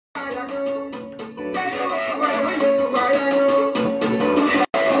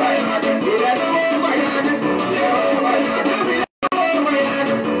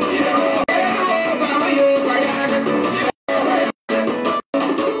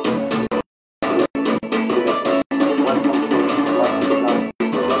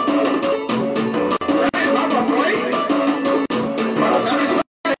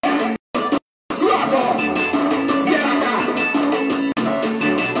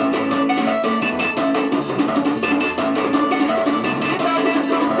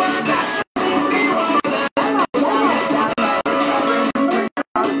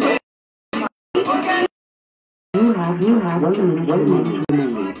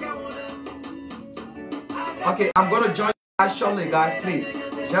Okay, I'm gonna join you shortly, guys, please.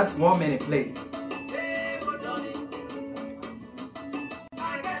 Just 1 minute, please.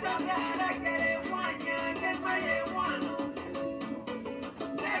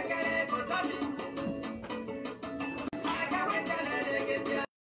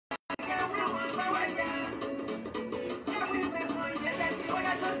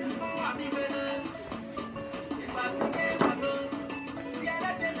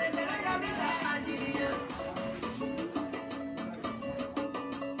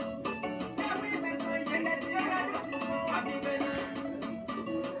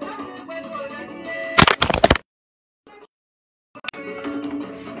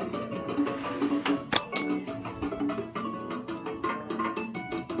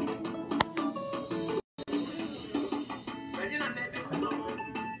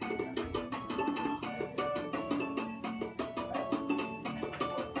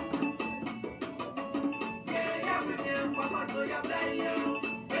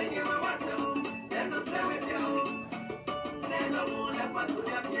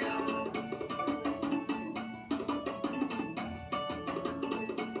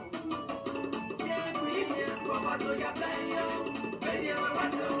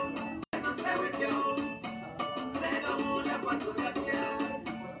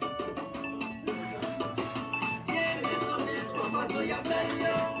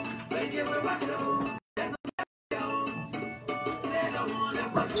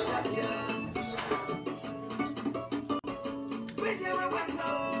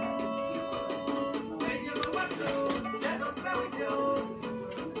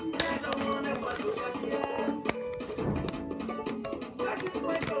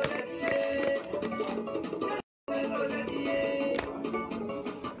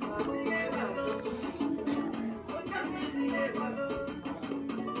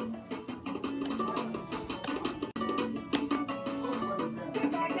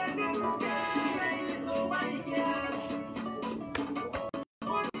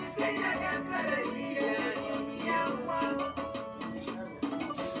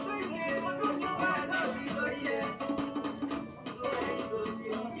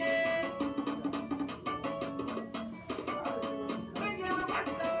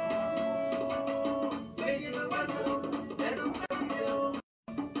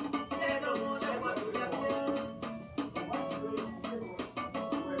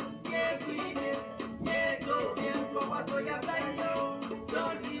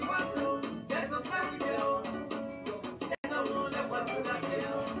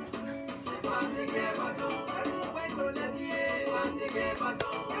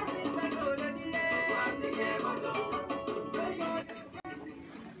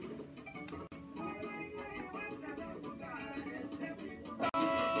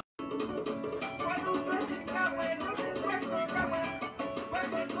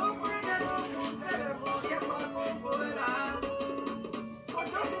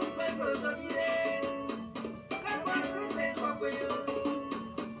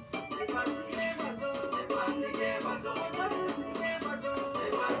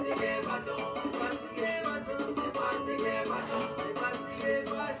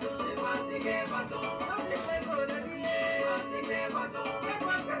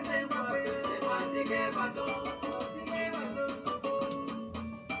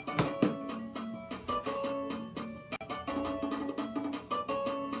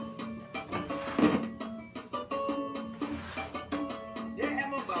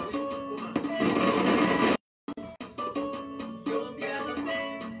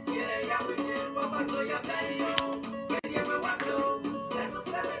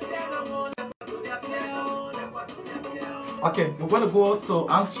 Okay, we're going to go to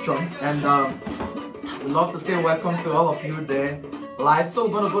Armstrong, and we'd love to say welcome to all of you there live. So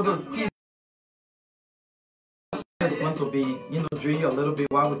we're going to go to Steve. It's going to be, drill you a little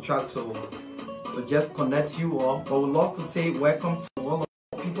bit while we try to just connect you all. But we'd love to say welcome to all of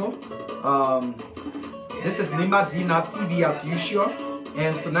the people. This is Nimba D-9 TV as usual,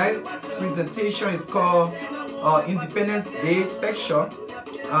 and tonight's presentation is called Independence Day Special.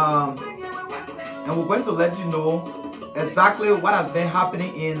 And we're going to let you know exactly what has been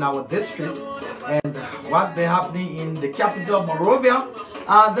happening in our district and what's been happening in the capital of Monrovia.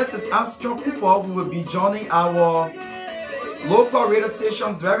 This is Armstrong Cooper. We will be joining our local radio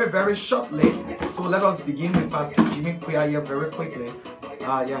stations very, very shortly. So let us begin with Pastor Jimmy Quia here very quickly.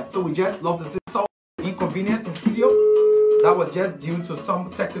 So we just love to see some inconvenience in studios that was just due to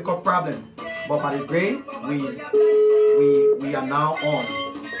some technical problem. But by the grace, we are now on.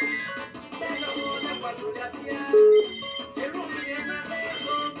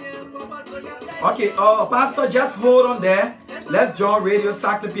 Okay, Pastor, just hold on there. Let's join Radio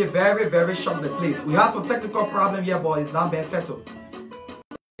Cyclopedia very, very shortly, please. We have some technical problem here, but it's not been settled.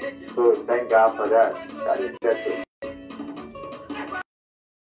 So thank God for that. That is settled.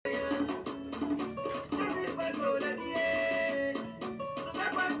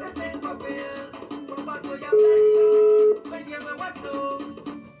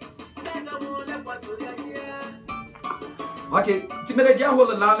 Okay, Timothy, just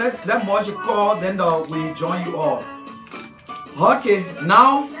hold on. Let Margie call, then we join you all. Okay,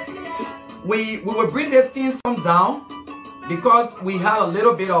 now we will bring this thing some down because we had a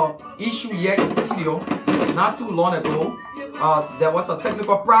little bit of issue here in the studio not too long ago. There was a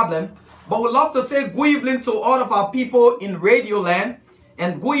technical problem, but we'd love to say good evening to all of our people in Radio Land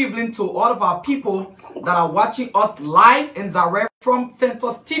and good evening to all of our people that are watching us live and direct from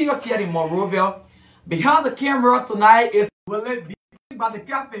Central Studios here in Monrovia. Behind the camera tonight is Willie B by the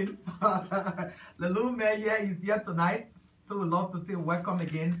captain. The little man here is here tonight. So we'd love to say welcome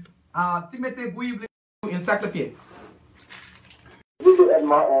again. Timothy, good evening to Encyclopedia. Good evening,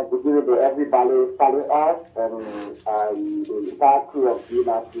 Emma, and good evening to everybody following us and the entire crew of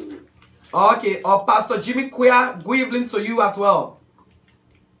D-9 TV. Okay, Pastor Jimmy Quia, good evening to you as well.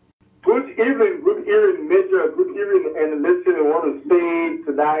 Good evening, Major. Good evening, and listen, I want to say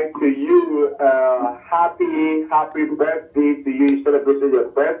tonight to you, happy birthday to you. You celebrated your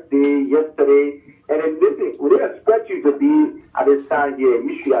birthday yesterday. And listen, we didn't expect you to be at this time here.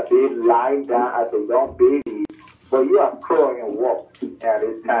 You should have been lying down as a young baby, but you are growing and walking at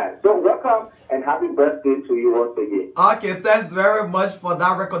this time. So welcome and happy birthday to you once again. Okay, thanks very much for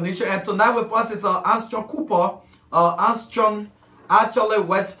that recognition. And tonight with us is Armstrong Cooper. Armstrong actually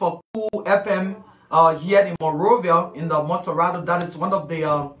works for Cool FM here in Monrovia in the Monserrato. That is one of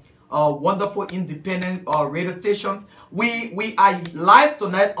the wonderful independent radio stations. We are live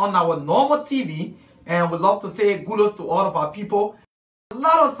tonight on our normal TV, and we love to say kudos to all of our people. A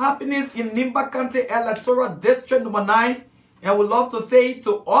lot of happenings in Nimba County Electoral District number 9, and we love to say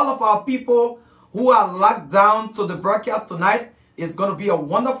to all of our people who are locked down to the broadcast tonight, it's going to be a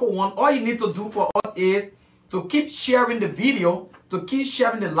wonderful one. All you need to do for us is to keep sharing the video, to keep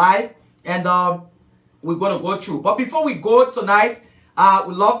sharing the live, and we're going to go through. But before we go tonight,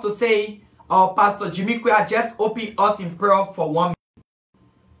 we love to say Pastor Jimmy Quia just open us in prayer for 1 minute.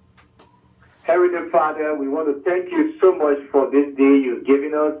 Heavenly Father, we want to thank you so much for this day you've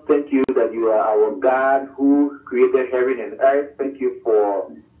given us. Thank you that you are our God who created heaven and earth. Thank you for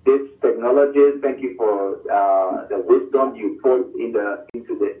this technology. Thank you for the wisdom you put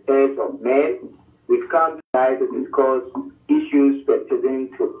into the heads of men. We've come tonight to discuss issues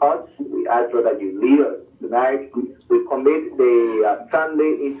pertaining to us. We ask that you lead us tonight. We commit the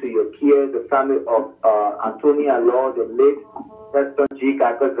family into your care, the family of Antonia Law, the late Pastor G.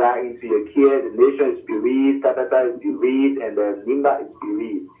 Kakaza into your care. The nation is bereaved, Katata is bereaved, and the Nimba is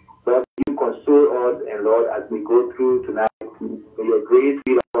bereaved. Lord, you console us, and Lord, as we go through tonight, may your grace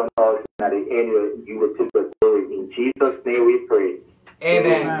be upon us, and at the end you will take the glory. In Jesus' name we pray.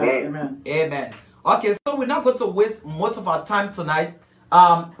 Amen. Amen. Amen. Okay, so we're not going to waste most of our time tonight.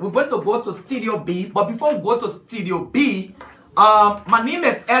 We're going to go to Studio B. But before we go to Studio B, my name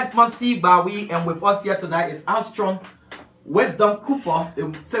is Edmond C. Bawi, and with us here tonight is Armstrong Wisdom Cooper,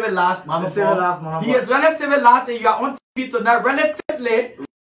 the seven last man. He is relatively last, and you are on TV tonight, relatively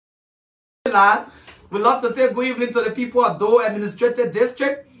last. We love to say good evening to the people of Doe Administrative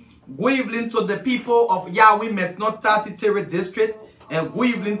District. Good evening to the people of Yahweh Mesno Statutory District. And good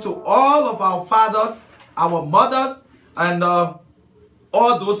evening to all of our fathers, our mothers, and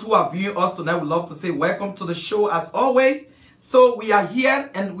all those who are viewing us tonight. We love to say welcome to the show as always. So we are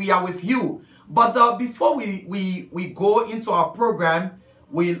here and we are with you. But before we go into our program,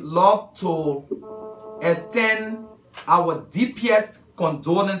 we love to extend our deepest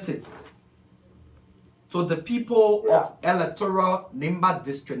condolences to the people of Electoral Nimba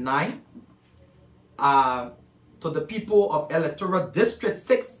District 9, to the people of Electoral District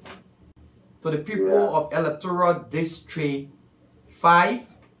 6, to the people of Electoral District 5,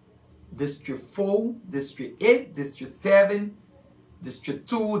 District 4, District 8, District 7, District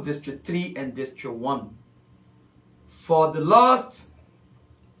 2, District 3, and District 1. For the loss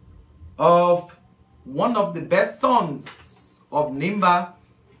of one of the best sons of Nimba,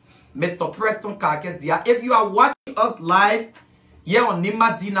 Mr. Preston Kakezia. If you are watching us live here on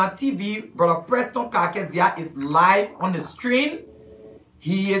Nimba D-9 TV, Brother Preston Kakezia is live on the screen.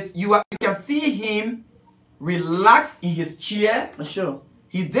 He is, you can see him relaxed in his chair. Sure.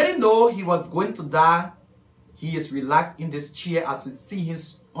 He didn't know he was going to die. He is relaxed in this chair as we see him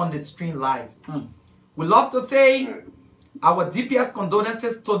on the screen live. We love to say our deepest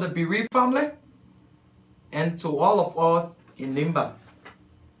condolences to the bereaved family and to all of us in Nimba.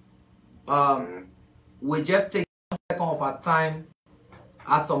 We just take 1 second of our time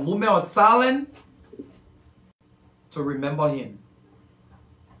as a moment of silence to remember him.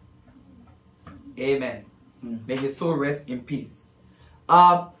 Amen. May his soul rest in peace.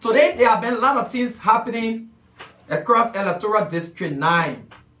 Today there have been a lot of things happening across Electoral District 9.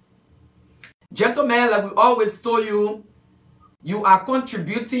 Gentlemen, like we always told you, you are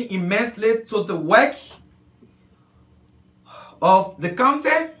contributing immensely to the work of the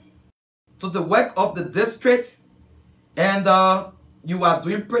county, to the work of the district, and you are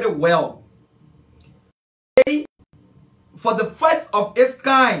doing pretty well. Today, for the first of its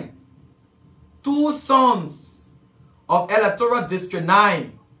kind, 2 sons of Electoral District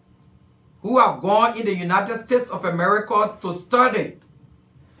 9 who have gone in the United States of America to study.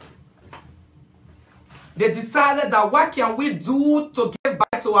 They decided that what can we do to give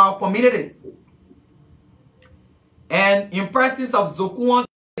back to our communities? And in presence of Zokuan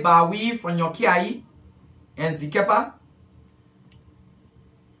Bawi from Yokiai and Zikepa,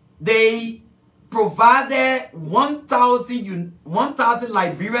 they provided $1,000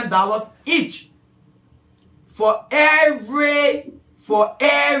 Liberian dollars each for every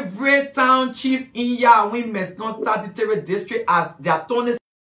town chief in Yawin Meston Statutory District as their 26.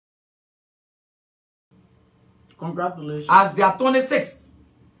 Congratulations. As their 26.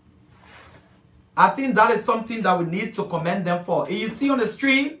 I think that is something that we need to commend them for. And you see on the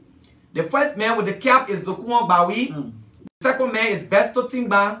screen, the first man with the cap is Zokuan Bawi. The second man is Besto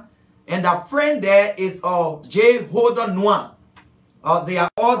Tingba. And the friend there is J. Holder Noah. They are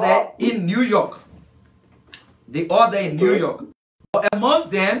all there in New York. They all there in New York. But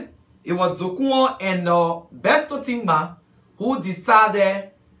amongst them, it was Zokuan and Besto Tingba who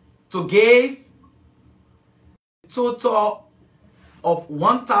decided to give a total of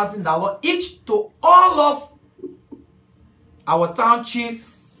 $1,000 each to all of our town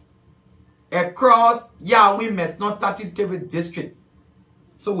chiefs across Yawin Meston Statutory District.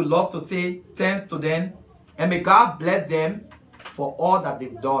 So we love to say thanks to them and may God bless them for all that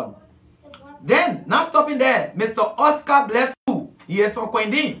they've done. Then, not stopping there, Mr. Oscar bless you. He is from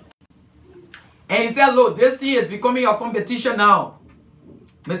Kwendin. And he said, look, this thing is becoming a competition now.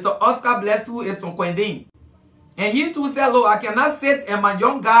 Mr. Oscar bless you is from Kwendin. And he too said, look, I cannot sit and my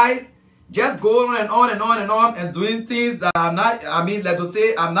young guys just go on and on and on and on and doing things that I'm not, I mean, let us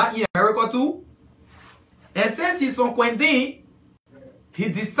say, I'm not in America too. And since he's from Kwendin, he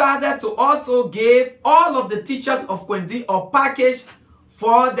decided to also give all of the teachers of Kwendin a package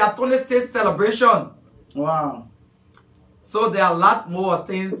for their 26th celebration. Wow. So there are a lot more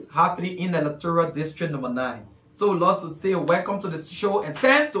things happening in Electoral District number 9. So we'd love to say welcome to the show and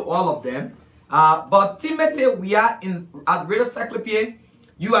thanks to all of them. But Timothy, we are at Radio Cyclopedia.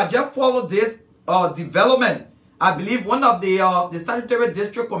 You are just follow this development. I believe one of the Statutory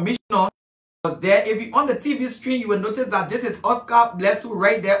District Commissioner was there. If you on the TV screen, you will notice that this is Oscar Blessu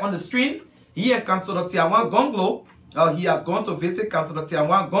right there on the screen. He and Councilor Tiawan Gonglo. He has gone to visit Councilor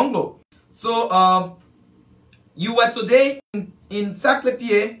Tiawan Gonglo. So you were today in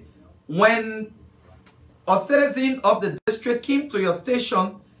Cyclopedia when a citizen of the district came to your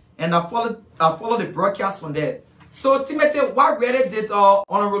station, and I followed the broadcast from there. So Timothy, what really did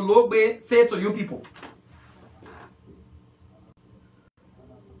Honorable Logbe say to you people?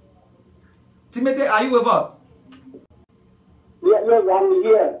 Timothy, are you with us? Yes, I'm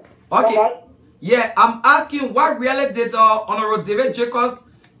here. Okay. Yeah, I'm asking what really did Honorable David Jacobs,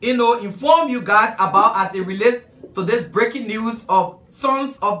 inform you guys about as it relates to this breaking news of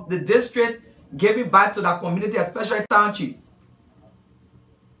sons of the district giving back to the community, especially townships?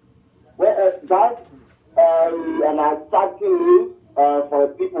 Well, that an exciting news for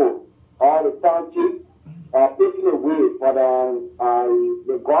the people, all the townships, taking away for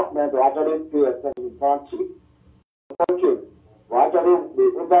the government to actually pay attention to townships. Well, actually, the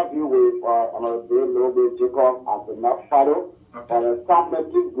interview with Honorable David Jacob as a shadow But the family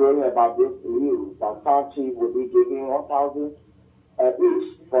keep growing about this news that town chief will be giving 1,000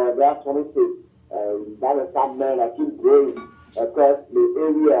 each for their 26. That is some men that keep growing across the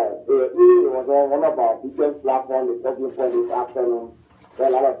area. It was on one of our biggest platforms, the talking point this afternoon, where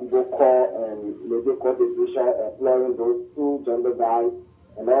a lot of people call and make a contribution employing those two gender guys,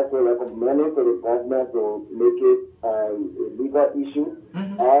 and also recommending to the government to make it a legal issue,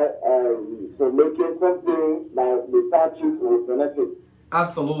 or to make it something that the town chief will benefit.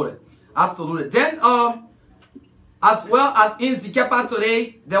 Absolutely. Absolutely. Then, as well as in Zikepa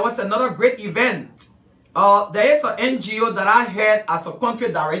today, there was another great event. There is an NGO that I had as a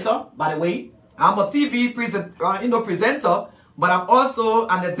country director, by the way. I'm a TV presenter, but I'm also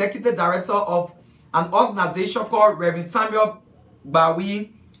an executive director of an organization called Reverend Samuel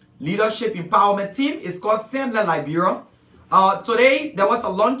Bawi Leadership Empowerment Team. It's called Semble Liberia. Today, there was a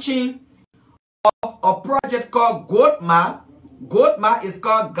launching of a project called GOATMA. GOATMA is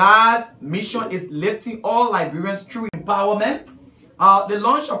called God's Mission is Lifting All Liberians Through Empowerment. They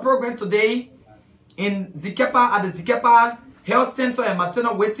launched a program today in Zikepa at the Zikepa Health Center and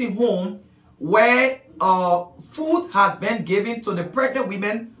Maternal Waiting Home, where food has been given to the pregnant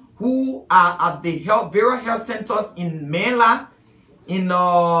women who are at the various health centers in Mela, in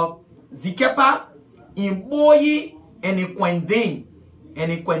Zikepa, in Boyi, and in Kwending.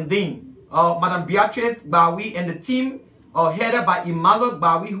 Madam Beatrice Bawi and the team headed by Imalo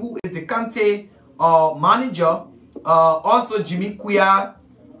Bawi, who is the county manager. Also Jimmy Kuya,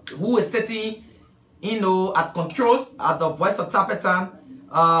 who is sitting at controls at the Voice of Tapetan.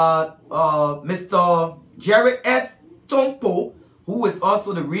 Mr. Jerry S. Tompo, who is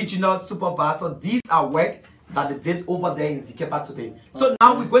also the regional supervisor. These are work that they did over there in Zikepa today. So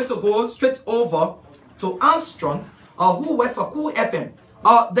now we're going to go straight over to Armstrong, who works for Cool FM.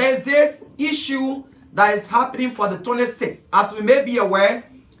 There's this issue that is happening for the 26th. As we may be aware,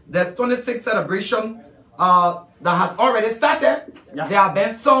 there's 26th celebration that has already started. Yeah. There have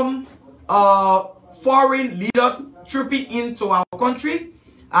been some foreign leaders trooping into our country.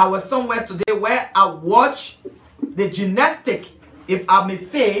 I was somewhere today where I watched the gymnastic, if I may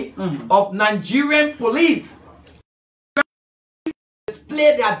say, of Nigerian police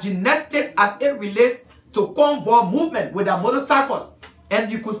display their gymnastics as it relates to convoy movement with their motorcycles.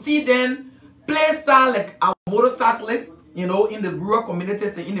 And you could see them play style like our motorcyclists, in the rural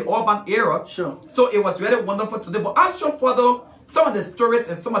communities and in the urban areas. Sure. So it was really wonderful today. But I'll show further some of the stories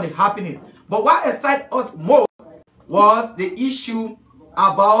and some of the happenings. But what excited us most was the issue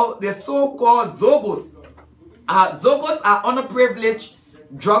about the so-called Zogos. Zogos are underprivileged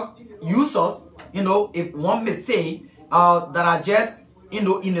drug users, if one may say, that are just, in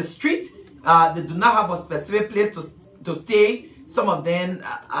the street. They do not have a specific place to stay. Some of them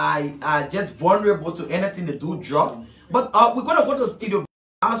are just vulnerable to anything to do drugs. But we're going to go to the studio.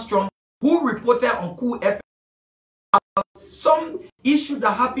 Armstrong, who reported on Cool FM about some issue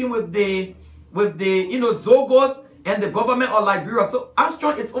that happened with the Zogos and the government of Liberia. So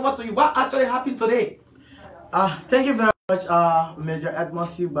Armstrong, it's over to you. What actually happened today? Thank you very much, Major Edmond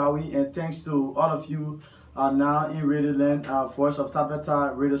C. Bawi, and thanks to all of you now in Radio Land, Voice of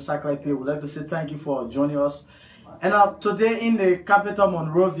Tabata, Radio Satellite. We would like to say thank you for joining us. And today in the capital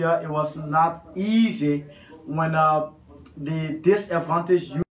Monrovia, it was not easy when the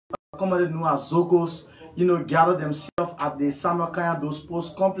disadvantaged youth, commonly known as Zogos, gathered themselves at the Samarkand Dos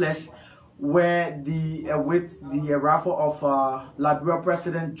Post complex, where with the arrival of Liberia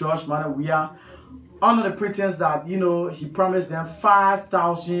President George Manawia, under the pretense that he promised them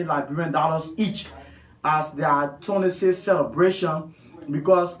 5,000 Liberian dollars each as their 26th celebration,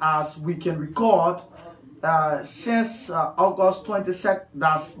 because as we can record, since August 22nd,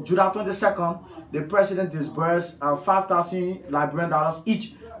 that's July 22nd, the president disbursed 5,000 Liberian dollars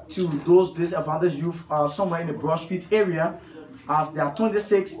each to those disadvantaged youth somewhere in the Broad Street area, as there are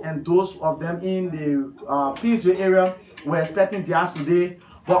 26, and those of them in the Peaceville area were expecting theirs today.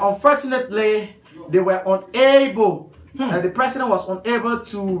 But unfortunately, they were unable, the president was unable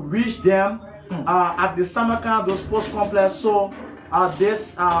to reach them at the Samarkand Dos Post complex. So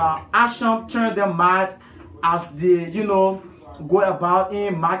this action turned them mad as they, go about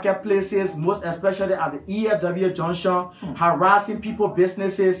in marketplaces, most especially at the EFW junction, harassing people,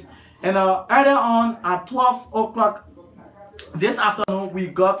 businesses. And earlier on at 12 o'clock this afternoon, we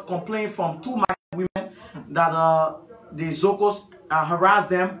got complaint from two market women that the Zogos harassed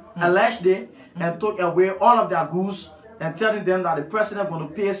them allegedly and took away all of their goods, and telling them that the president going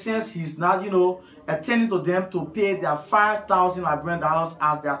to pay, since he's not, attending to them, to pay their 5,000 Liberian dollars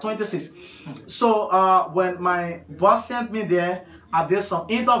as their 26. So when my boss sent me there, I did some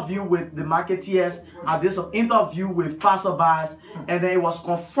interview with the marketeers. I did some interview with passerbys, and then it was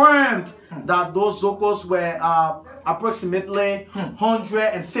confirmed that those Zocos were approximately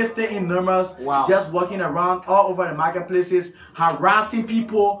 150 in numbers, just walking around all over the marketplaces, harassing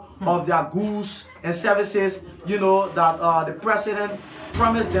people of their goods and services. You know that the president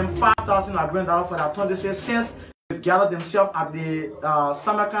promised them $5,000 for that 26 cents. They've gathered themselves at the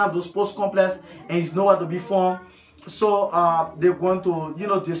Samarkand those post complex, and it's nowhere to be found. So they're going to, you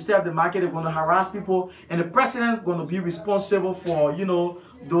know, disturb the market. They're going to harass people, and the president going to be responsible for, you know,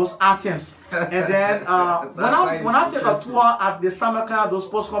 those items. And then when I take a tour at the Samarkand those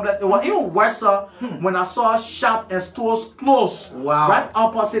post complex, it was even worse when I saw shop and stores closed right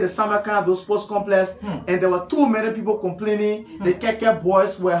opposite the Samarkand those post complex, and there were too many people complaining. The keke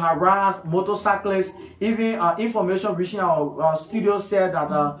boys were harassed, motorcyclists. Even information reaching our studio said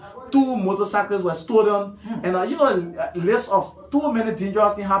that 2 motorcycles were stolen, and you know, a list of too many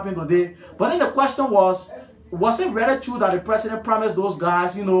dangerous things happened today. But then the question was it really true that the president promised those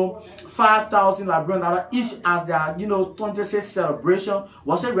guys, you know, $5,000 each as their, you know, 26th celebration?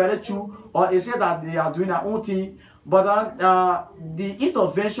 Was it really true, or is it that they are doing their own thing? But the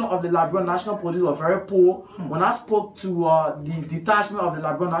intervention of the Liberian National Police was very poor. When I spoke to the detachment of the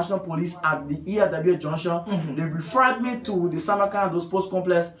Liberian National Police at the ERW Junction, they referred me to the Samarkand those post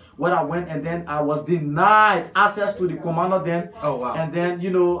complex, where I went, and then I was denied access to the commander then. And then, you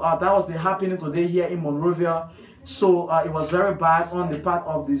know, that was the happening today here in Monrovia. So it was very bad on the part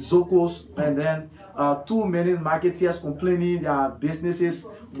of the Zocos, and then too many marketeers complaining their businesses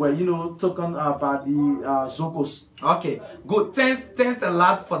were, you know, taken by the Zocos. Okay, good. Thanks a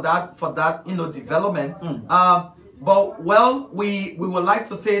lot for that, you know, development. But well, we would like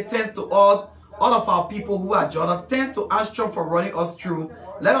to say thanks to all of our people who have joined us. Thanks to Armstrong for running us through.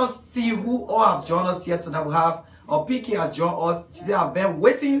 Let us see who all have joined us here tonight. We have PK has joined us. She said, I've been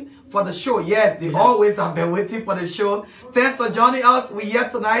waiting for the show. Yes, they always have been waiting for the show. Thanks for joining us. We're here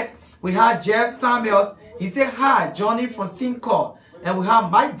tonight. We have Jeff Samuels. He said, hi, Johnny from Syncor. And we have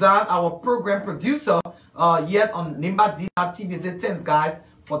Mike Dan, our program producer, yet on Nimba D-9 TV. He said, thanks, guys,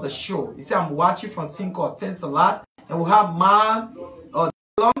 for the show. He said, I'm watching from Syncor. Thanks a lot. And we have Man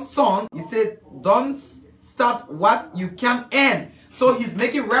Long Son. He said, don't start what you can end. So he's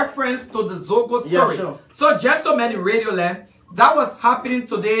making reference to the Zogo story. Yeah, sure. So, gentlemen in Radio Land, that was happening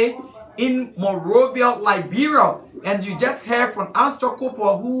today in Monrovia, Liberia. And you just heard from Armstrong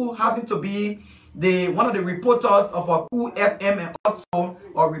Cooper, who happened to be one of the reporters of our Cool FM, and also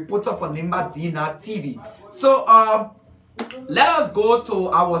a reporter for Nimba D-9 TV. So let us go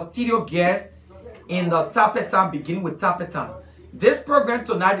to our studio guest in the Tapetan, beginning with Tapetan. This program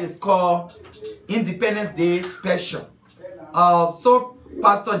tonight is called Independence Day Special. So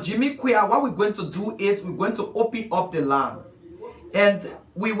Pastor Jimmy Quia, what we're going to do is we're going to open up the lines, and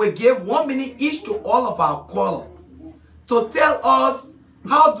we will give 1 minute each to all of our callers to tell us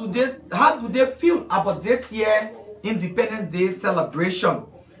how do they feel about this year Independence Day celebration.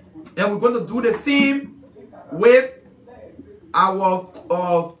 And we're going to do the same with our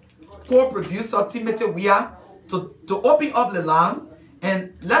co-producer Timothy Weah to open up the lines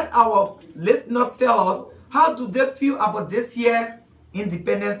and let our listeners tell us how do they feel about this year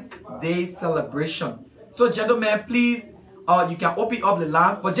Independence Day celebration. So gentlemen, please, you can open up the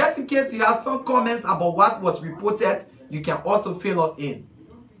lines, but just in case you have some comments about what was reported, you can also fill us in.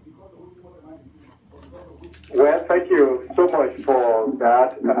 Well, thank you so much for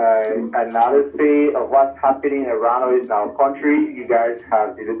that analysis of what's happening around us in our country. You guys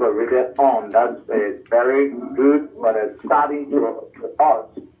have deliberated on. That's very good, but it's starting to us.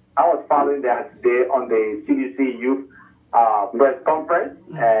 I was following that today on the CDC Youth press conference,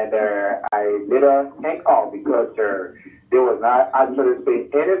 and I later hang on because they was not actually saying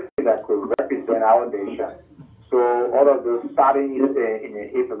anything that could represent our nation. So all of those starting in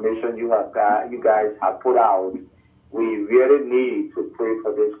the information you guys have put out, we really need to pray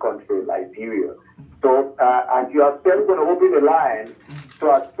for this country, Liberia. So and you are still going to open the line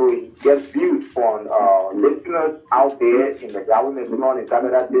so as to get views from listeners out there in the government in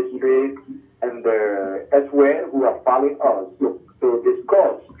Canada district and elsewhere who are following us to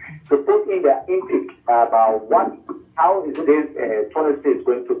discuss, to put in their intake about how is this 26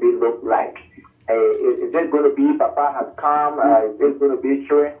 going to be look like. Is it going to be Papa has come? Is it going to be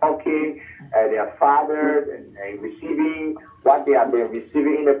showing hockey, their fathers, and receiving what they have been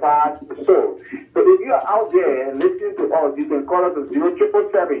receiving in the past? So if you are out there and listening to us, you can call us at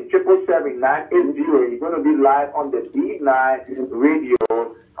 0777-77980. You're going to be live on the D9 radio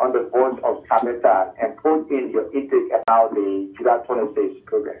on the voice of Tapetan and put in your intake about the July 26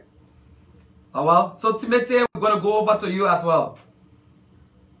 program. Oh well, so Timothy, we're going to go over to you as well.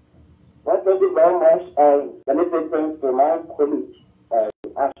 Let me say thanks to my colleague,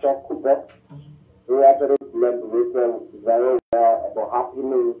 Ashton Cooper, who actually led the weekend very well about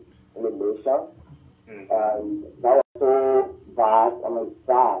happiness in the nation. And that was so bad on the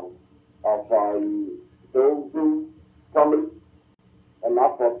side of those who promised and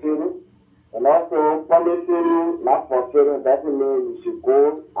not fulfilling. And also promising, not fulfilling, doesn't mean you should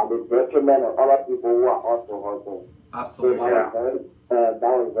go at the detriment of other people who are also hurting. Absolutely. So that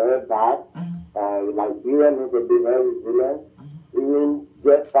was very bad. Nigeria needs to be very resilient. Even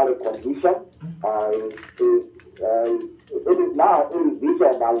just for the condition, it is now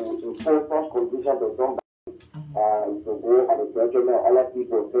individual that will impose such conditions to somebody to go at the detriment of other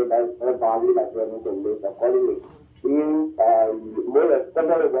people. So that's very badly that we need to live accordingly. More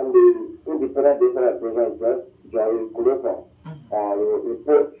especially when the independent day celebration is just calculation. You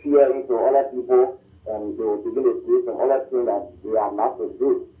put fear into other people and they will begin to do some other things that they are not to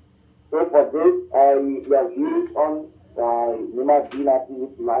do. So for this, we have views on Nimba D-9 TV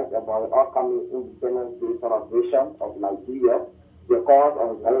tonight about the upcoming Independence Day celebration of Nigeria. The calls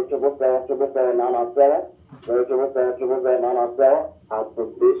on 07777 and for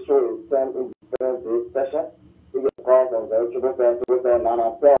this show is 10 Independence Day special. You can call on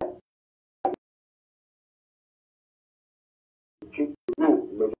 07777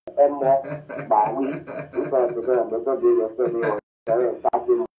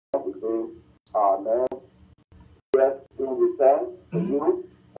 yes, in return to you,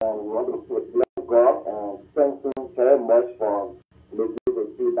 and we want to bless God and thank Him very much for making you to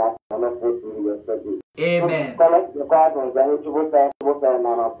see that wonderful thing yesterday. Amen. So, collect the card on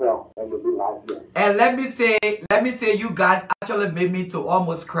 07777 and you'll be live here. And let me say, you guys actually made me to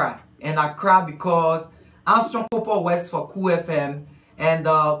almost cry, and I cry because Armstrong Cooper works for Cool FM, and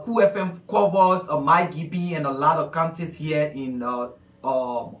Cool FM covers my GB and a lot of counties here in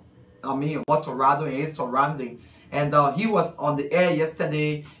Mosorado and its surrounding. And he was on the air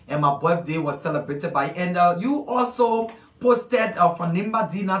yesterday, and my birthday was celebrated by. And you also posted for Nimba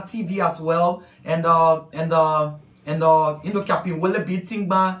D-9 TV as well, and Captain Willoughby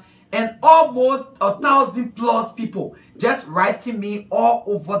Tingba, and almost 1,000+ people just writing me all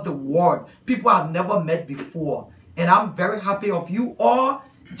over the world. People I've never met before, and I'm very happy of you all,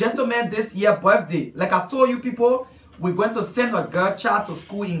 gentlemen. This year birthday, like I told you people, we're going to send a girl child to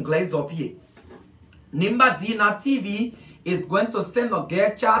school in Glazopier. Nimba D-9 TV is going to send a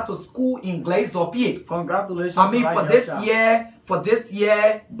girl child to school in Glazopier. Congratulations! I mean, for this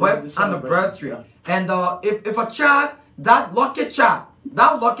year birth anniversary. Yeah. And if a child, that lucky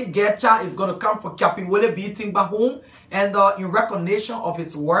girl child is going to come for Captain Willoughby Tingba home, and in recognition of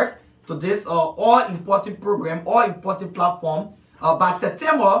his work to this all important program, all important platform. By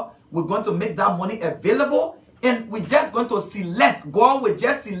September, we're going to make that money available, and we're just going to select. God will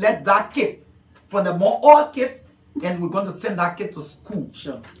just select that kid for the all kids, and we're going to send that kid to school.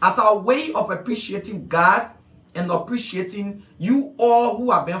 Sure. As our way of appreciating God and appreciating you all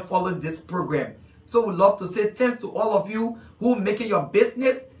who have been following this program. So we love to say thanks to all of you who make it your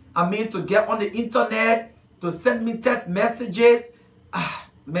business, to get on the internet, to send me text messages.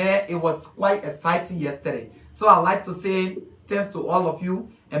 Man, it was quite exciting yesterday. So I'd like to say thanks to all of you,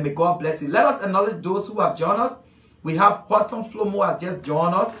 and may God bless you. Let us acknowledge those who have joined us. We have Quantum Flomo has just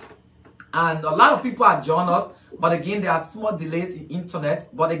joined us, and a lot of people have joined us, but again, there are small delays in internet.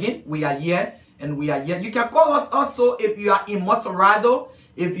 But again, we are here, and we are here. You can call us also if you are in Mosorado,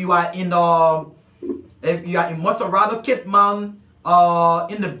 if you are in Mosorado, Kitman,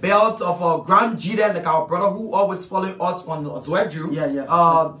 in the belt of Grand Jide, like our brother who always following us from Zwedru,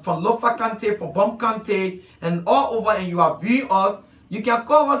 from Lofa Kante, from Bom Kante, and all over, and you are viewing us. You can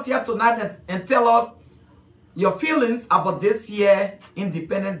call us here tonight and tell us your feelings about this year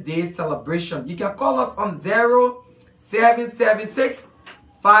Independence Day celebration. You can call us on 0776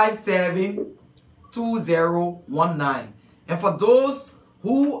 572019. And for those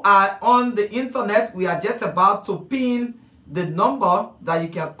who are on the internet, we are just about to pin the number that you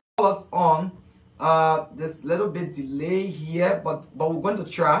can call us on. There's a little bit delay here, but we're going to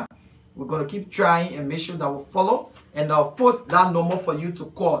try. We're going to keep trying and make sure that we follow, and I'll post that number for you to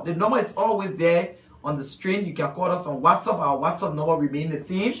call. The number is always there on the screen. You can call us on WhatsApp. Our WhatsApp number remains the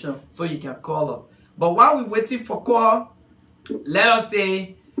same, sure, so you can call us. But while we're waiting for call, let us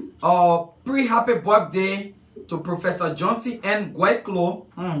say pre-happy birthday to Professor Johnson N. Guayclo.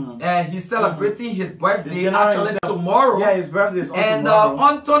 And he's celebrating his birthday actually tomorrow. Yeah, his birthday is on and tomorrow.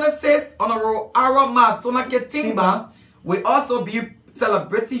 On 26, Honorable Aroma Tonake Timba will also be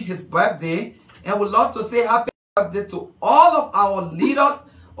celebrating his birthday. And we'd love to say happy birthday to all of our leaders,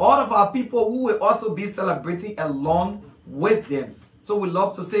 all of our people who will also be celebrating along with them. So we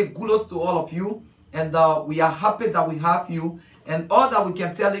love to say kudos to all of you. And we are happy that we have you. And all that we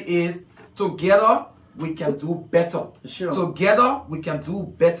can tell you is, together we can do better. Sure. Together we can do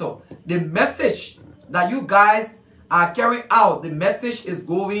better. The message that you guys are carrying out, the message is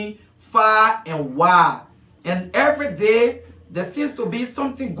going far and wide. And every day there seems to be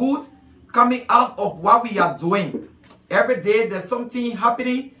something good coming out of what we are doing. Every day there's something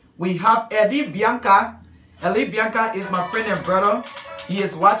happening. We have Eddie Bianca. Eddie Bianca is my friend and brother. He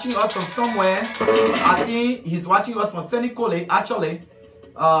is watching us from somewhere. I think he's watching us from Senegal, actually.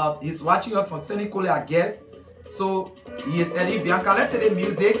 He's watching us from Senegal, I guess. So he is Eddie Bianca. Let's play the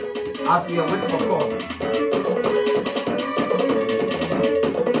music as we are waiting for calls.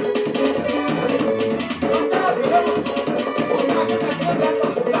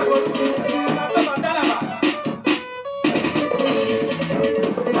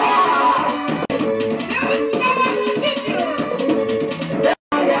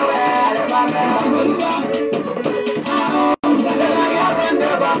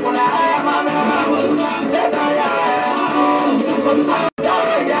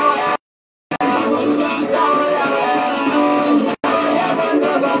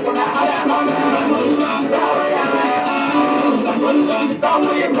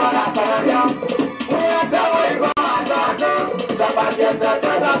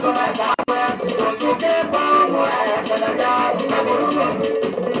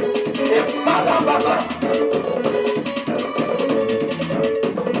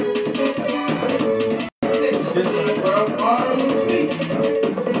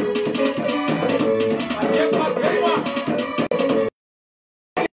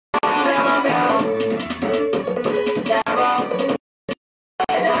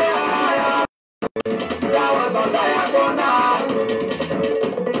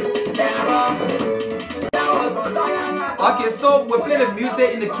 Okay, so we play the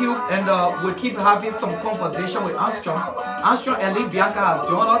music in the queue and we keep having some conversation with Armstrong. Armstrong, Ellie Bianca has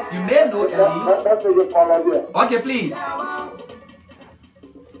joined us. You may know Ellie. Okay, please.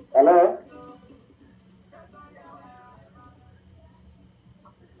 Hello?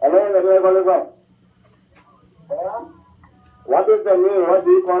 Hello, what is the name? What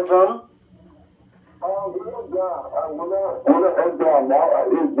do you come from? I'm going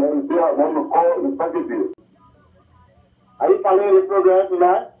to call the positive. Are you following the program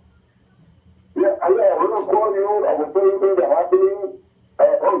tonight? Yeah, I want to call you. I will tell you things that are happening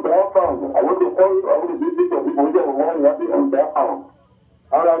on downtown. I want to call you. I want to visit the people who are happening on downtown.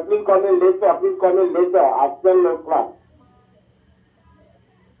 All right, please call me later. Please call me later at 10 o'clock.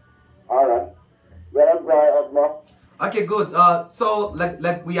 All right. Okay, good. So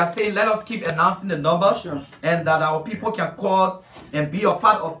like we are saying, let us keep announcing the numbers, sure, and that our people can call and be a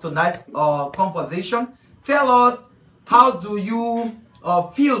part of tonight's conversation. Tell us, how do you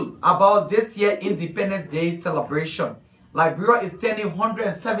feel about this year Independence Day celebration? Liberia is turning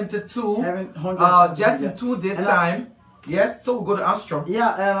 172 just in 2 days time. Yes, so we'll go to Armstrong.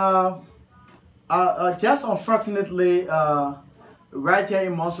 Yeah, and just unfortunately, right here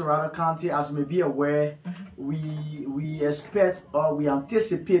in Montserrat County, as you may be aware, we expect or we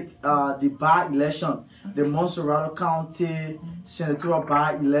anticipate the by-election, the Montserrat County senatorial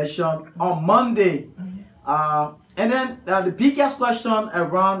by-election on Monday. And then the biggest question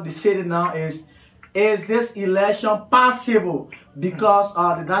around the city now is this election possible? Because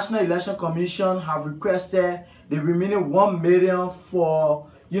the National Election Commission have requested the remaining 1 million for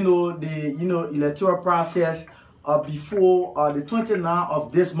the electoral process before the 29th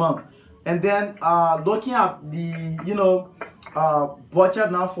of this month. And then looking at the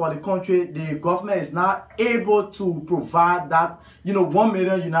budget now for the country, the government is not able to provide that 1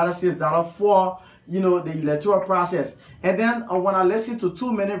 million United States dollar for the electoral process. And then when I listened to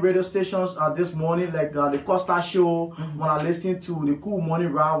too many radio stations this morning, like the Costa Show, when I listened to the Cool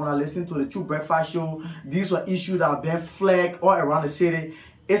Morning Route, when I listened to the True Breakfast Show, these were issues that have been flagged all around the city.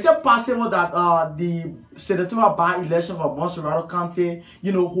 Is it possible that the senatorial by-election for Montserrat County,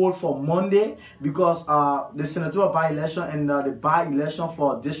 hold for Monday? Because the senatorial by-election and the by-election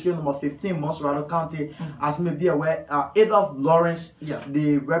for district number 15, Montserrat County, as you may be aware, Adolph Lawrence,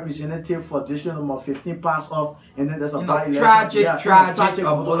 the representative for district number 15, passed off, and then there's a by-election. Tragic accident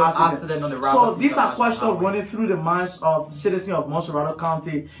on the route. So these are questions running through the minds of citizens of Montserrat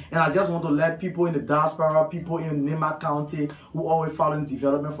County, and I just want to let people in the diaspora, people in Nimba County who always following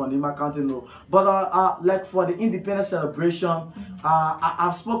development from Nimba County know. But like for the independence celebration,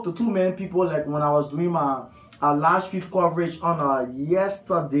 I've spoke to too many people. Like when I was doing my live street coverage on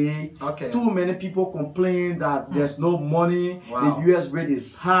yesterday. Okay. Too many people complain that there's no money. Wow. The US rate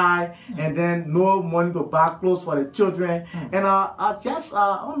is high, and then no money to buy clothes for the children. And I just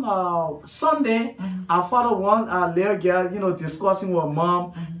on Sunday, I followed one little girl, you know, discussing with her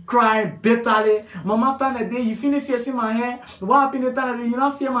mom, crying bitterly. Mama, the day you finish facing my hair, what happened the time you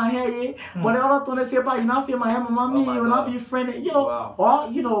not feel my hair, yeah? But the other time say, but you not feel my hair, mama, me, you not be friendly, you know, or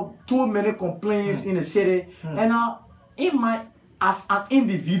you know, too many complaints in the city. And in my as an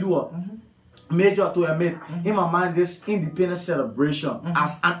individual, major to admit, in my mind, this independent celebration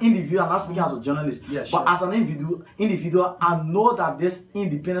as an individual, I'm not speaking as a journalist, but as an individual, I know that this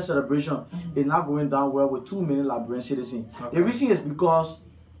independent celebration is not going down well with too many Liberian citizens. The reason is because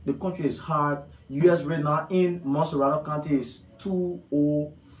the country is hard. US rate now in Montserrat County is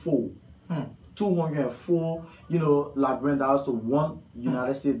 204. 204, you know, Liberian dollars to $1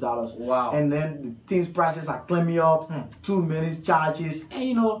 United States dollars. Wow. And then the things prices are climbing up, too many charges, and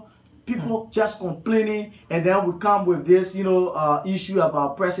you know, people just complaining. And then we come with this, you know, issue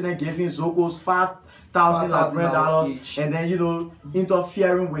about President giving Zocos $5,000 each, and then you know,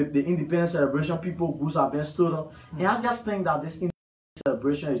 interfering with the independence celebration. People goods have been stolen, and I just think that this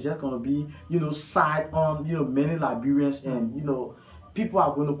celebration is just going to be, you know, side on, you know, many Liberians, and you know, people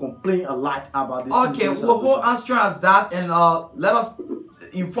are going to complain a lot about this. Okay, we'll answer as that, and let us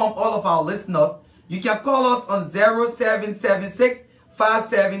inform all of our listeners. You can call us on 0776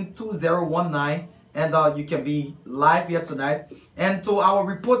 572019, and you can be live here tonight. And to our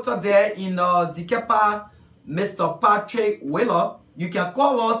reporter there in Zikepa, Mr. Patrick Wheeler, you can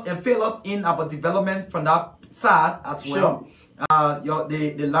call us and fill us in about development from that side as well.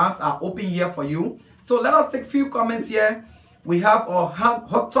 The lines are open here for you. So let us take a few comments here. We have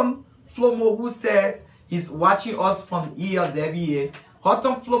Houghton Flomo, who says he's watching us from ELWA.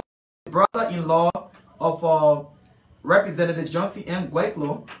 Houghton Flomo, brother-in-law of Representative Johnson M.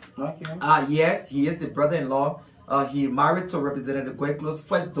 Gueklo. Okay. Yes, he is the brother-in-law. He married to Representative Gueklo's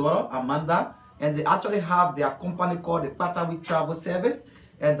first daughter, Amanda, and they actually have their company called the Patawi Travel Service.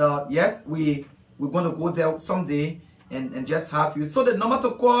 And yes, we're going to go there someday and just have you. So the number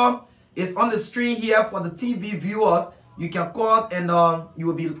to call is on the screen here for the TV viewers. You can call, and you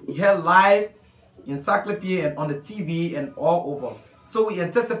will be here live in Encyclopedia and on the TV and all over. So we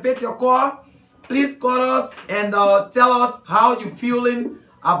anticipate your call. Please call us and tell us how you're feeling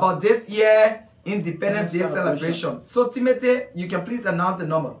about this year Independence Day celebration. So Timothy, you can please announce the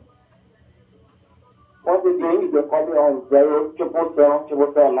number. Once again, you can call me on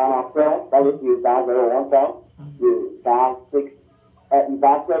 07777 that is you dial 01 time, you dial 6 you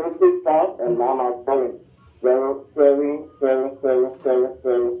dial 76 times and 997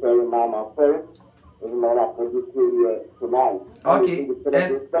 0777777 Okay.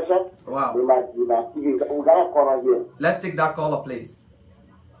 Wow. Let's take that caller, please.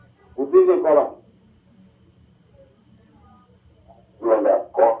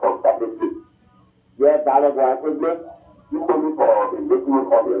 Yeah, that is why you only for the making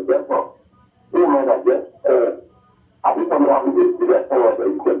of your vessel. You know that yes, I think someone who is the forward,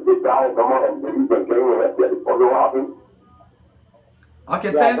 you can sit down and you can get away with it for no happen.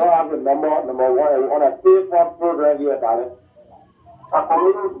 Okay, yeah, I don't have the number one. I want to pay for program here about it. I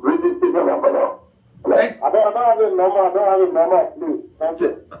don't have the number, please. Thank you.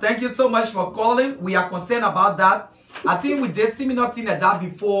 Thank you so much for calling. We are concerned about that. I think we did similar thing like that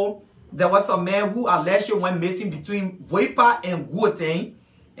before. There was a man who allegedly went missing between Voipa and Guoteng,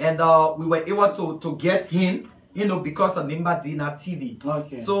 and we were able to get him, you know, because of Nimba D-9 TV.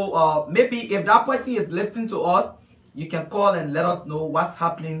 Okay. So maybe if that person is listening to us, you can call and let us know what's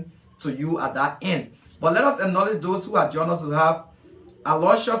happening to you at that end. But let us acknowledge those who are joining us. We have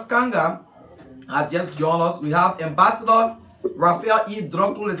Aloysius Kanga has just joined us. We have Ambassador Raphael E.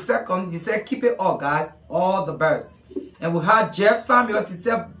 Drunkle II. He said, keep it all, guys. All the best. And we had Jeff Samuels. He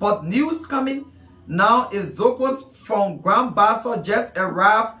said, but news coming now is Zocos from Grand Basso just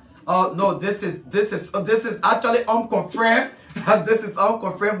arrived. No, this is actually unconfirmed. This is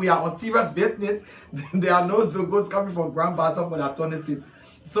unconfirmed. We are on serious business. There are no Zocos coming from Grand Basso for the 26th.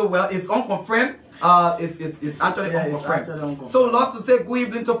 So well, it's unconfirmed. It's actually unconfirmed. So lots to say. Good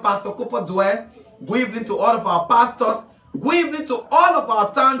evening to Pastor Cooper Dwell. Good evening to all of our pastors. Good evening to all of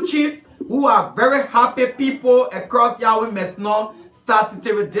our town chiefs who are very happy people across Yahweh Mesnon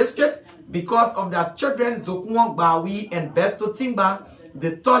Statutory District because of their children Zokwon Bawi and Besto Timba.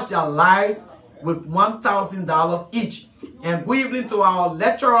 They touched their lives with $1,000 each. And good evening to our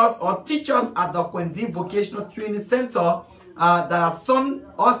lecturers or teachers at the Kwendin Vocational Training Center that our son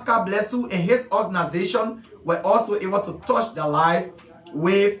Oscar Blessu and his organization were also able to touch their lives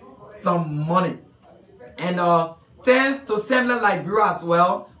with some money. And thanks to Assembly Liberia as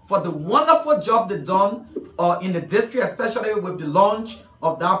well for the wonderful job they done in the district, especially with the launch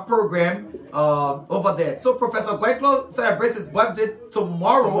of that program over there. So Professor Gueklo celebrates his birthday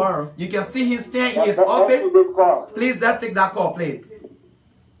tomorrow. You can see him staying in his office. Please, let's take that call, please.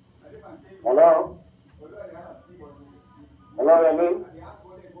 Hello? Hello, Yamin?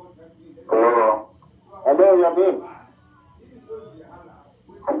 Hello? Hello, Yamin?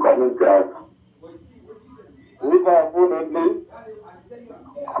 I'm coming back. Who's our full name, please?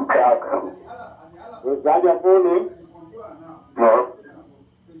 I'm back. Is that your full name? No.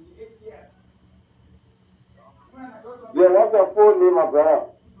 Yeah, what's your full name, my brother?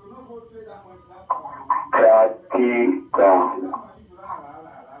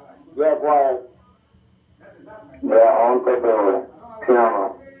 Yeah, boy. Yeah, on the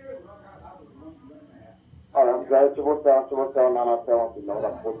piano. I'm glad you were down and I tell you know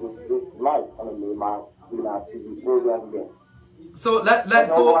that this life on my TV program here. So let us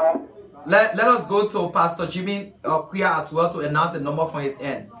go to Pastor Jimmy Quia as well to announce the number from his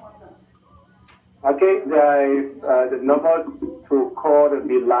end. Okay, the number to call to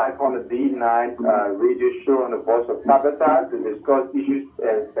be live on the D9 radio show on the Voice of Tabitha to discuss issues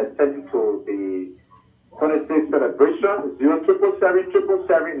essential to the 26th celebration,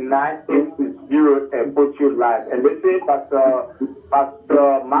 077779860 and put you live. And listen,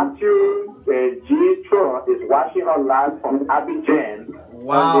 Pastor Matthew G. Tron is watching her live from Abidjan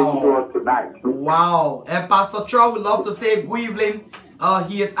on this show tonight. Wow. And Pastor Tron would love to say good evening.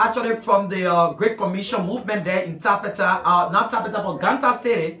 He is actually from the Great Commission movement there in Tapeta, not Tapeta, but Ganta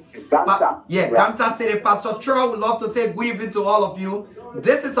City. Ganta City. Pastor Tron would love to say good evening to all of you.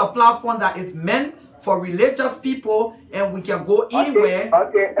 This is a platform that is meant for religious people, and we can go anywhere.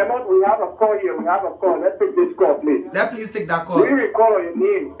 Okay, Emma, we have a call here. We have a call. Let's take this call, please. Let's please take that call. Will you recall your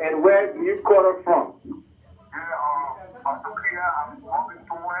name and where you call her from?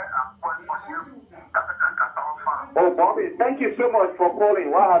 Oh, Bobby, thank you so much for calling.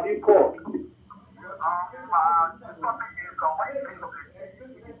 Why have you called?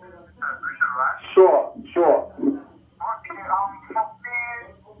 Sure.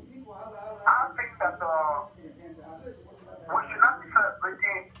 I think that we should not be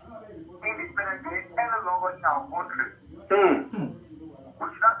celebrating Independence Day any longer in our country. We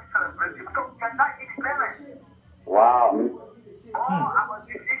should not be celebrating because we are not independent. Wow. All our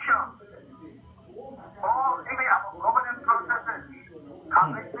decisions, all even our governance processes have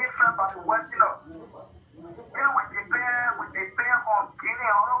been different by the Western us. Even when they pay on Guinea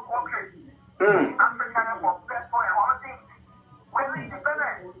and other countries, Africa for petrol and other things, we're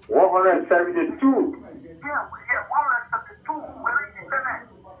independent. 172. Yeah, 172. We're independent.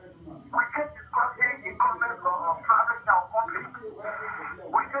 We can discuss the economic travel in our country.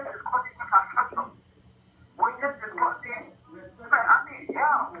 We can discuss the infrastructure. We can discuss the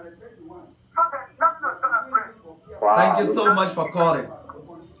So there's nothing to celebrate. Wow. Thank you so much for calling.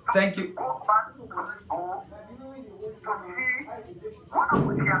 Thank you. Go back to school to see what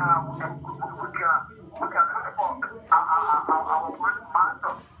we can look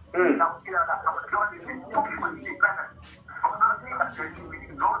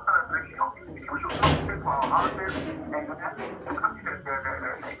for our master.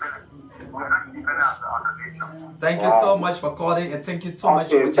 Thank you so much for calling, and thank you so much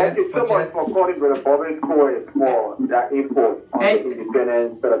for thank you so much for calling with Bobby Coy for that info on the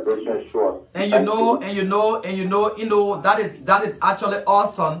Independence Celebration show. And that is actually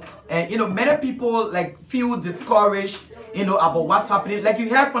awesome. And many people feel discouraged about what's happening. Like you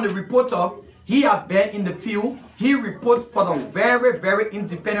heard from the reporter, he has been in the field. He reports for the very, very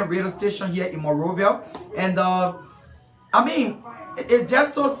independent radio station here in Monrovia. And I mean, it's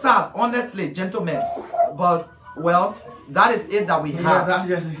just so sad, honestly, gentlemen. But well, that is it that we have. That's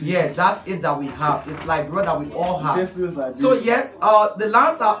it that we have. It's like bro that we all have. So yes, the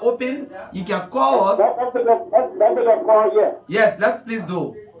lines are open. You can call us. Yes, let's please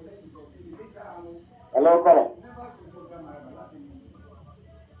do. Hello, caller.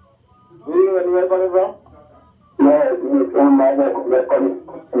 Do you know where you are calling from? Yes, it's from my recording.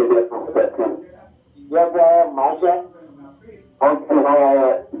 Yes, Masha. Okay,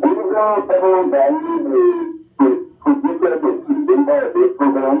 do you know someone that is the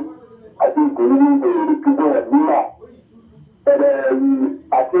program? I think we need the people of Nimba. But I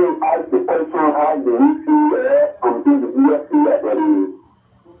think as the person has the issue until the UFC that there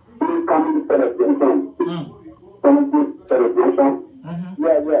is coming celebration. Celebration.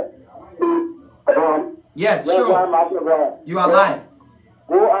 Yes, sure. You are live.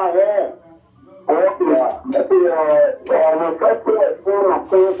 Go ahead.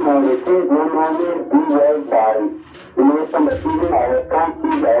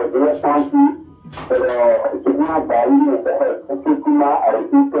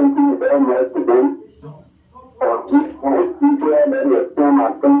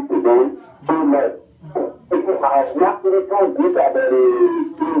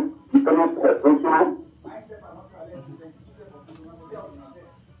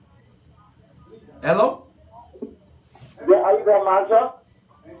 Hello? Yeah, are you there, Marsha?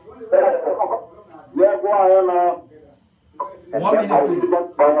 Yeah, go ahead, man. 1 minute, please.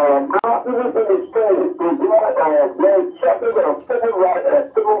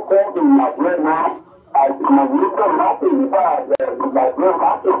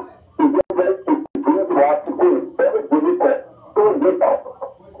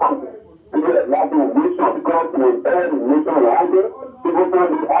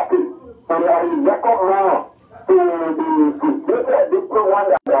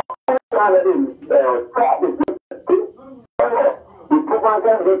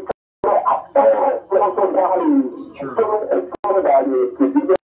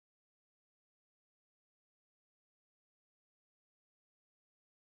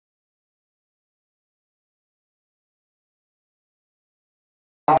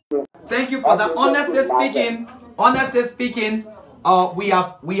 Thank you for that. Honestly speaking, we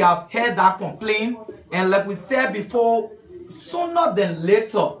have heard that complaint, and like we said before, sooner than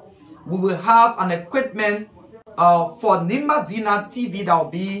later, we will have an equipment for Nimba D-9 TV that will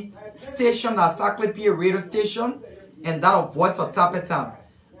be stationed at Saclay radio station, and that of Voice of Tapetan.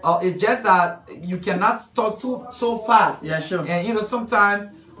 It's just that you cannot start so fast. Yeah, sure. And you know, sometimes,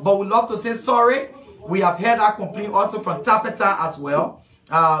 but we love to say sorry. We have heard that complaint also from Tapetan as well.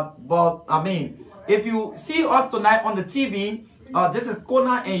 But I mean, if you see us tonight on the TV, this is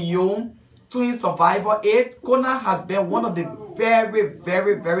Kona and Yom, Twin Survivor 8. Kona has been one of the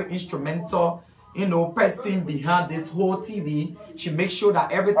very instrumental, you know, person behind this whole TV. She makes sure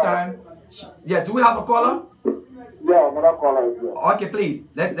that every time. Yeah, do we have a caller? Yeah, another caller is here. Okay, please.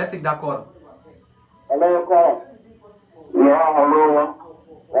 Let's take that caller. Hello, caller. Yeah, hello.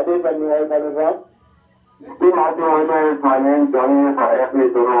 What is the name of the my name Johnny for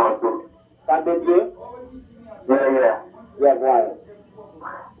every Toronto. Can they do? Yeah. Yeah, right.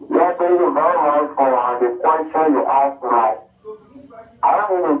 Yeah, thank you very much for the question you asked tonight. I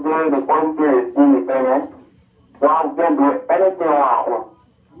don't even think the country is independent. One can do anything I want.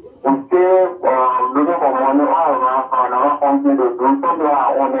 We still looking for money all around for another country to do something I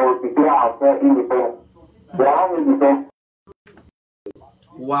want to declare ourselves independent. They are independent.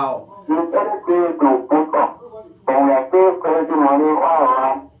 Wow. It's anything to put up. But we are still collecting money all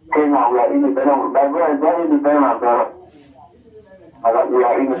around Kenya. We are independent. But we are very independent as well. We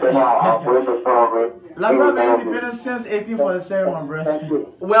are independent. Our political story. Like, I've been independent since 1847, my brother. Thank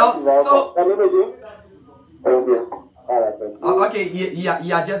you. Well, so. Thank you. All right, thank you. Okay,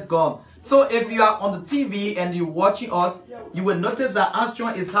 you are just gone. So if you are on the TV and you're watching us, you will notice that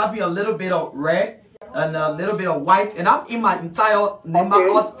Armstrong is having a little bit of red and a little bit of white, and I'm in my entire Nimba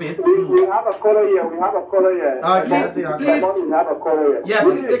outfit. We have a caller here. We have a caller here. Please. We have a caller here. Yeah,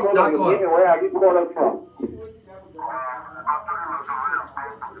 please take that call. Where are you calling from?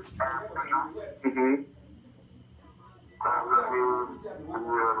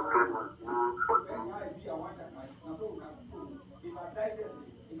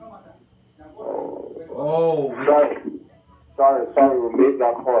 Oh. Sorry, we made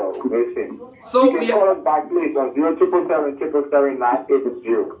that call. So we call us back, please, on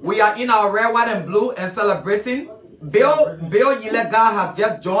 077779880. We are in our red, white, and blue and celebrating. Bill Yilega has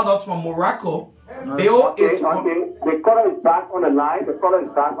just joined us from Morocco. Bill is from... The caller is back on the line.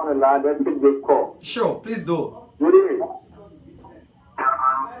 Let's take this call. Sure, please do. Good evening.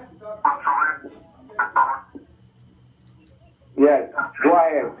 Yes, go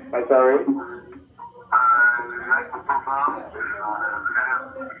ahead. I'm sorry.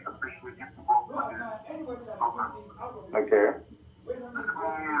 Okay.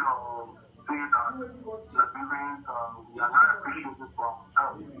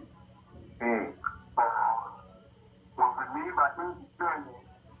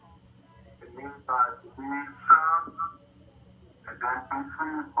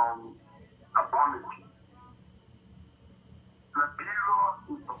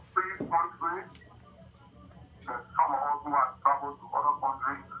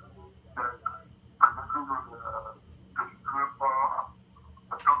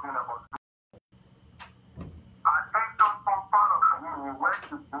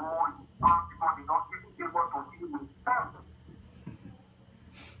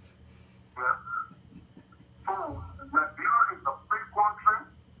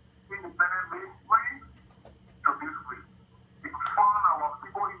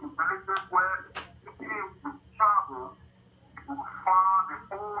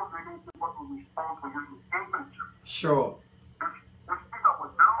 for you in English. Sure. We speak of a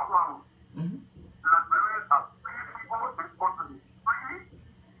German language. Liberians are free people. This country is free.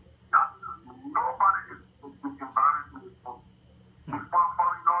 That nobody is embarrassed in this country. The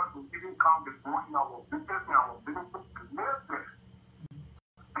foreigners who didn't come before in our business, in our business, live there.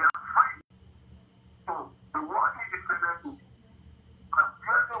 They are free. So the word independence is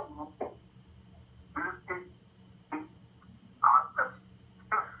compared to this is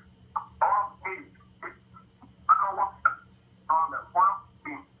all age. I don't want on the one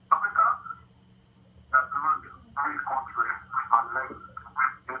in Africa that runs this country and like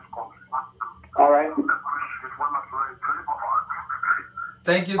this country. All right. It's one of the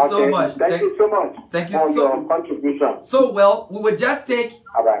Thank you so much. Thank you so much. Thank you for so your contribution. So well, we will just take.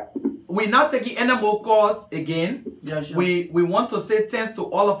 All right. We're not taking any more calls again. Yeah, sure. We want to say thanks to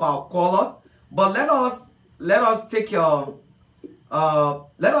all of our callers, but let us take your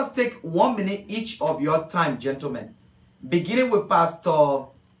let us take 1 minute each of your time, gentlemen. Beginning with Pastor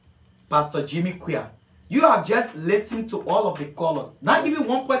Jimmy Queer. You have just listened to all of the callers. Not even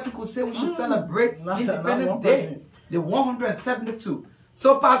one person could say we should celebrate Independence Day, the 172.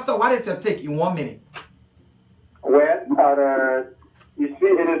 So, Pastor, what is your take in 1 minute? Well, you see,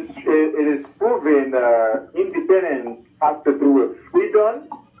 it is proven independence has to do with freedom.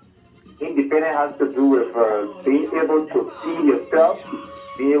 Independence has to do with being able to feed yourself,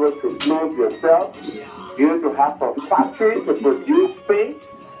 being able to clothe yourself, be able to have a factory to produce things,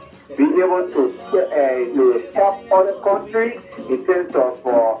 be able to help other countries in terms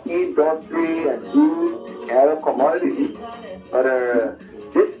of industry and goods and other commodities. But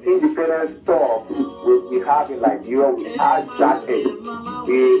this independence stuff we have in Nigeria, we had jacket.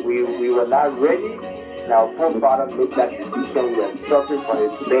 We were not ready. Now, forefathers made that decision. We are suffering from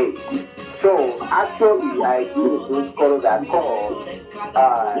its base. So, actually, I agree with those callers that call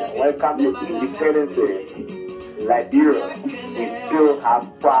when it comes to independence in Liberia, we still have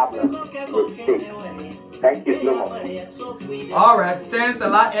problems with state. Thank you so much. All right, thanks a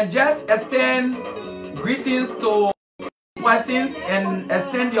lot. And just extend greetings to persons and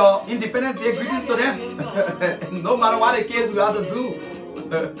extend your Independence Day greetings to them. No matter what the case we have to do.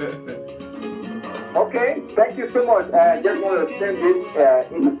 Okay, thank you so much. Just want to send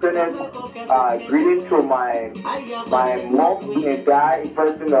this independence greeting to my mom and dad in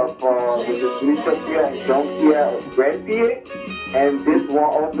person of the Felicia Pierre and John Pierre of Grand Pierre. And this one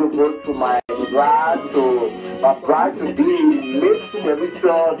also goes to my bride to be Miss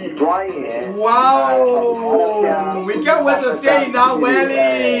Felicia Dwayne. Wow! We can't wait to stay in that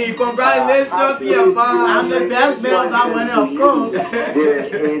wedding. Congratulations, dear man. I'm the best man of that wedding, of course.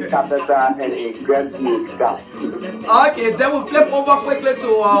 In Tabitha and in Grand Pierre. Okay, then we'll flip over quickly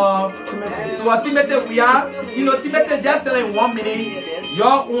to our Timothy. We are, Timothy, just tell in 1 minute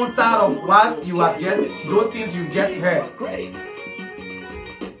your own side of what you have just, those things you just heard.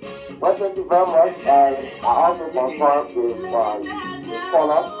 Well, thank you very much. I also confirm with the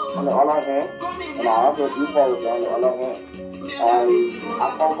caller on the other hand, and I also do follow them on the other hand. I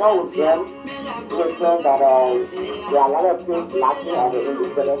confirm with them to the extent that there are a lot of things lacking at the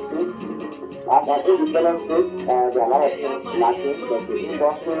independent state. At the independent state, there are a lot of things lacking, like the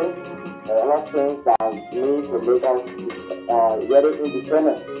industry, a lot of things that need to make us very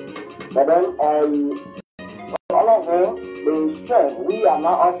independent. But then, all of them, the strength, we are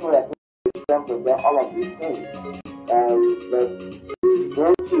not also a system to get all of these things. The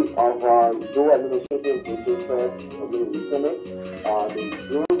growth of dual administrative position the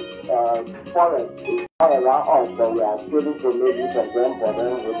growth forest is all around us, but we are struggling to make use of them for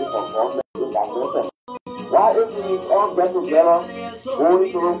them, waiting for government intervention. Why if we all get together, go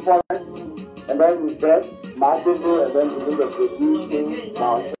into the forest, and then we get massively, and then begin to produce things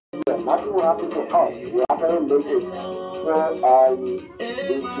ourselves? Nothing will happen to us. We are very limited. So,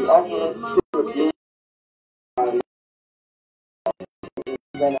 we also should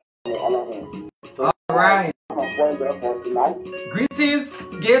all right. Greetings,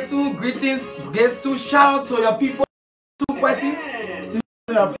 get to shout to your people. 2 questions.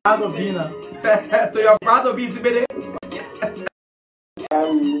 To your brother Bina. To your brother Bina.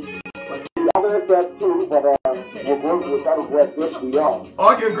 Other said too, but we're trying to work this beyond.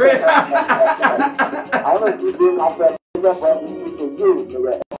 Okay, great. I want to do this after to you.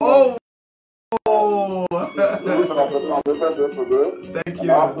 Oh. Thank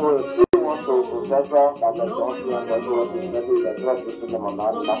you. Also, want to Professor Dr. Johnson and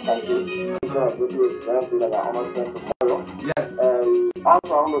yes.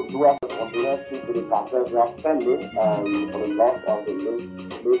 Also, I want to do a condolence to the cathedral family for the loss of the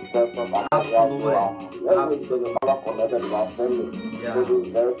late person. Absolutely. let's say the mother connected with our family. Yeah. So this is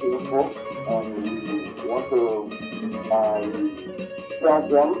very painful, and we want to tell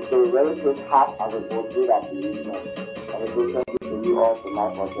them to really take heart as a portrait that we use now. And it's a thank you to you all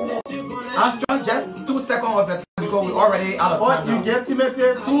tonight for that. Astron, just 2 seconds of the time because we're already out of time. You now. get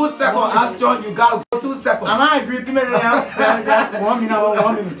Timothy? 2 seconds, Astron, you got 2 seconds. And I agree, Timothy. 1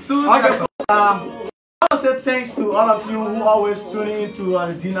 minute. 2 Okay, seconds. I want to say thanks to all of you who always tuning into the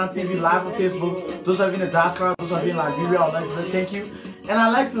D9 TV live on Facebook. Those of you in the diaspora, those of you in Liberia, I would like to say thank you. And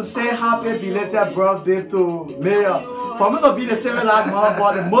I'd like to say happy belated birthday to Mayor. For me to be the civil last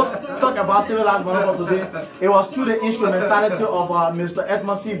motherboard, the most talk about civil last motherboard today, it was through the instrumentality of Mr.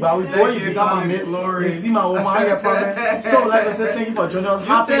 Edmond C. Bawi. Boy, he became my mate. His team and woman here problem. So like I said, thank you for joining us.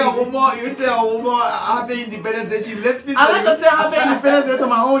 You tell a woman happy Independence Day. She's listening to I like to say happy Independence Day to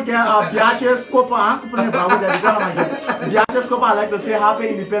my own girl, Beatrice Copa. I'm putting Beatrice Copa. I like to say happy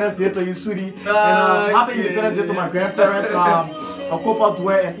Independence Day to you, sweetie. And happy Independence Day to my grandparents. Copa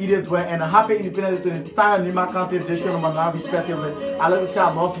Dwell and Edith Dwell, and a happy Independence Day to the entire Lima County District of Manila, respectively. I like to say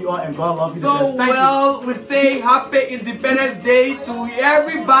I love you all and God loves you. So well, we say happy Independence Day to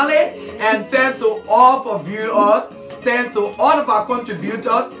everybody, and thanks to all for viewing us. Thanks to all of our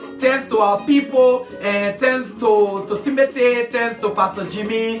contributors. Thanks to our people, and thanks to Timothy, thanks to Pastor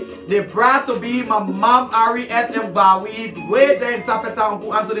Jimmy. They proud to be my mom, Ari SM Bawi, way the interpreter,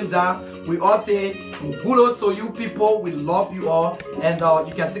 Uncle Anthony Dan. We all say kudos to you people. We love you all, and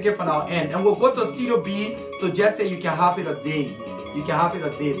you can take it from our end. And we'll go to Studio B to just say you can have it a day. You can have it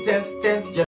a day. Thanks.